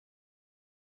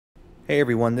Hey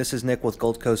everyone, this is Nick with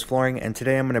Gold Coast Flooring, and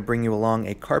today I'm going to bring you along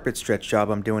a carpet stretch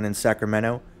job I'm doing in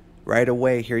Sacramento. Right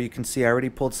away, here you can see I already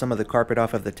pulled some of the carpet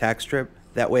off of the tack strip.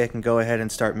 That way I can go ahead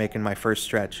and start making my first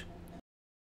stretch.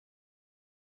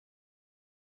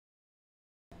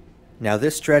 Now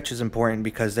this stretch is important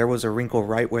because there was a wrinkle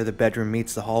right where the bedroom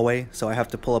meets the hallway, so I have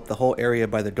to pull up the whole area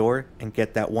by the door and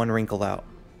get that one wrinkle out.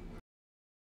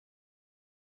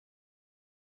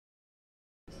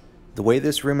 The way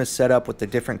this room is set up with the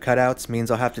different cutouts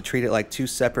means I'll have to treat it like two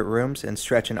separate rooms and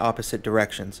stretch in opposite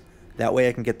directions. That way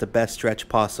I can get the best stretch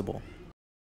possible.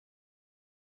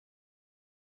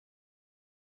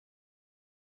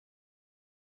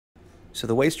 So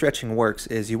the way stretching works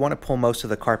is you want to pull most of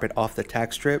the carpet off the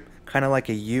tack strip, kind of like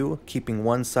a U, keeping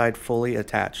one side fully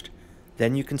attached.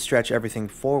 Then you can stretch everything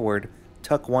forward,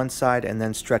 tuck one side, and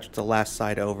then stretch the last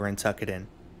side over and tuck it in.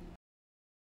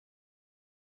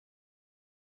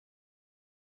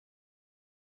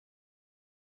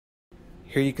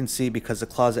 Here you can see because the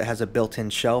closet has a built-in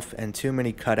shelf and too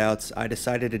many cutouts, I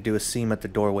decided to do a seam at the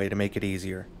doorway to make it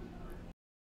easier.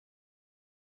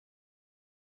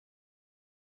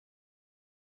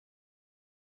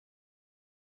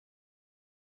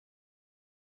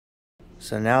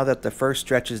 So now that the first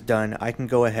stretch is done, I can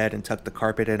go ahead and tuck the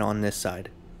carpet in on this side.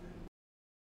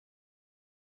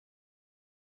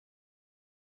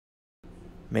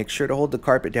 Make sure to hold the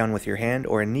carpet down with your hand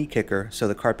or a knee kicker so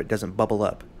the carpet doesn't bubble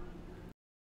up.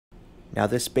 Now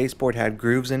this baseboard had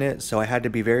grooves in it, so I had to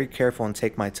be very careful and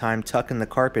take my time tucking the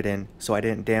carpet in so I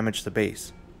didn't damage the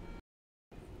base.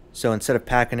 So instead of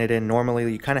packing it in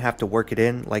normally, you kind of have to work it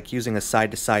in like using a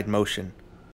side-to-side motion.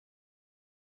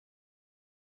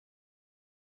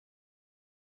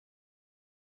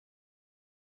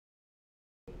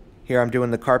 Here I'm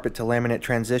doing the carpet to laminate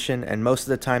transition, and most of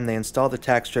the time they install the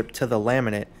tack strip to the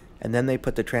laminate and then they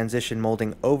put the transition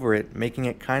molding over it, making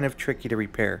it kind of tricky to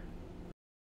repair.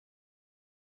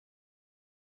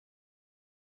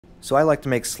 So I like to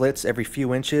make slits every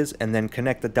few inches and then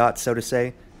connect the dots, so to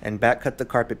say, and back cut the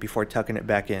carpet before tucking it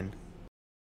back in.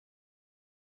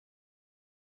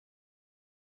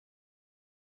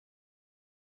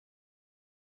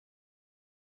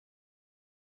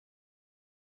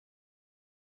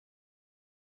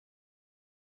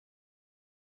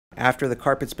 After the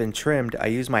carpet's been trimmed, I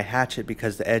use my hatchet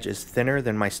because the edge is thinner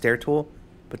than my stair tool,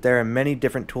 but there are many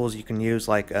different tools you can use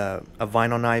like a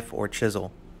vinyl knife or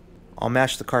chisel. I'll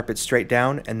mash the carpet straight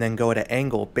down and then go at an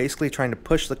angle, basically trying to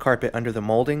push the carpet under the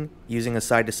molding using a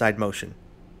side-to-side motion.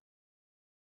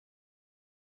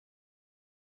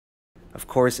 Of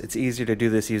course, it's easier to do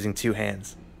this using two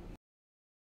hands.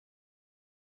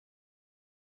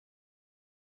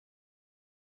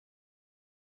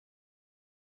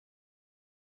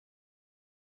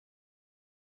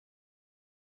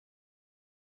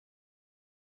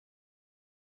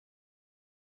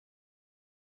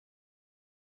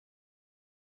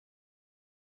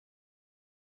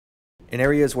 In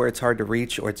areas where it's hard to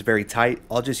reach or it's very tight,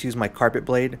 I'll just use my carpet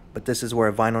blade, but this is where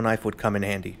a vinyl knife would come in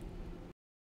handy.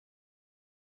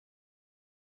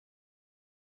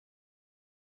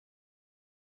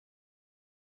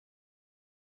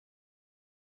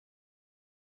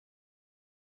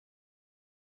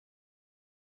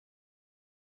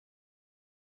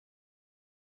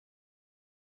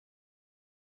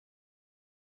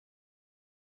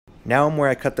 Now I'm where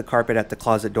I cut the carpet at the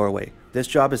closet doorway. This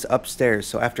job is upstairs,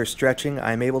 so after stretching,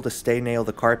 I am able to stay nail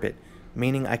the carpet,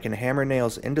 meaning I can hammer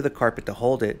nails into the carpet to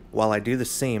hold it while I do the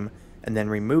seam, and then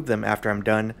remove them after I'm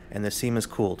done and the seam is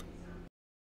cooled.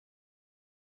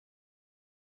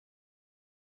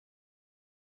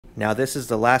 Now this is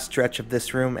the last stretch of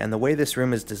this room, and the way this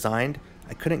room is designed,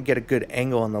 I couldn't get a good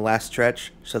angle on the last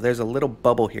stretch, so there's a little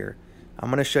bubble here.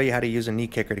 I'm going to show you how to use a knee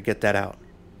kicker to get that out.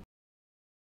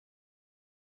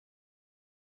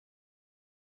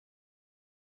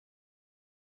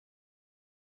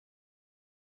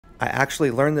 I actually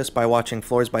learned this by watching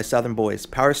Floors by Southern Boys.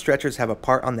 Power stretchers have a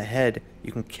part on the head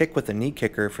you can kick with a knee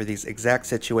kicker for these exact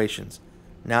situations.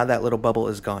 Now that little bubble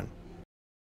is gone.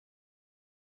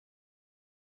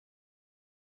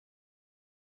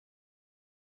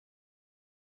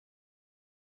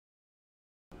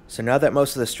 So now that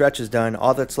most of the stretch is done,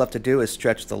 all that's left to do is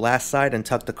stretch the last side and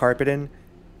tuck the carpet in.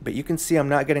 But you can see I'm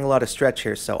not getting a lot of stretch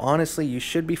here, so honestly you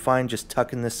should be fine just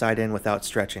tucking this side in without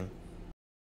stretching.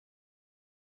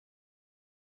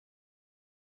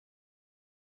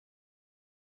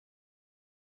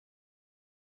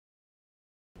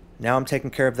 Now I'm taking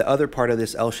care of the other part of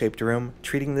this L-shaped room,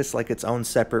 treating this like its own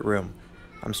separate room.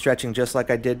 I'm stretching just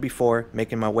like I did before,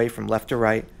 making my way from left to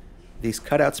right. These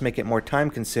cutouts make it more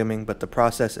time consuming, but the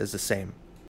process is the same.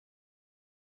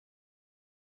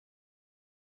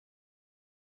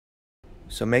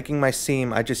 So making my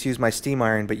seam, I just use my steam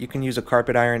iron, but you can use a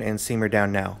carpet iron and seam her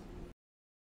down now.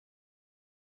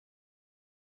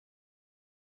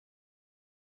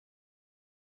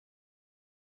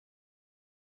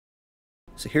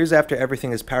 So here's after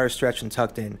everything is power stretched and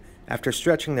tucked in. After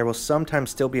stretching, there will sometimes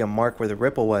still be a mark where the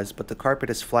ripple was, but the carpet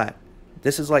is flat.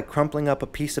 This is like crumpling up a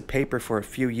piece of paper for a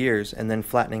few years and then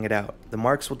flattening it out. The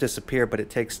marks will disappear, but it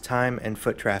takes time and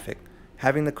foot traffic.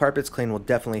 Having the carpets clean will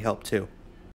definitely help too.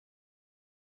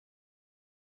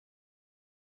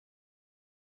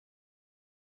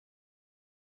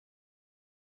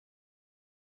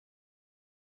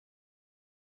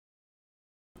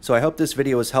 So I hope this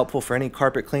video was helpful for any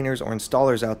carpet cleaners or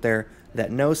installers out there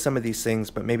that know some of these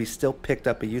things but maybe still picked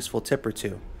up a useful tip or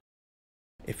two.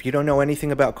 If you don't know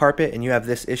anything about carpet and you have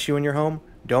this issue in your home,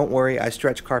 don't worry, I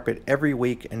stretch carpet every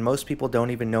week and most people don't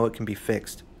even know it can be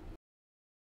fixed.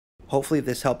 Hopefully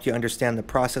this helped you understand the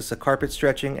process of carpet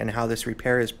stretching and how this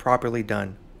repair is properly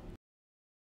done.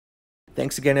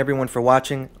 Thanks again everyone for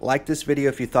watching. Like this video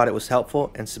if you thought it was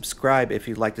helpful and subscribe if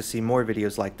you'd like to see more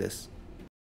videos like this.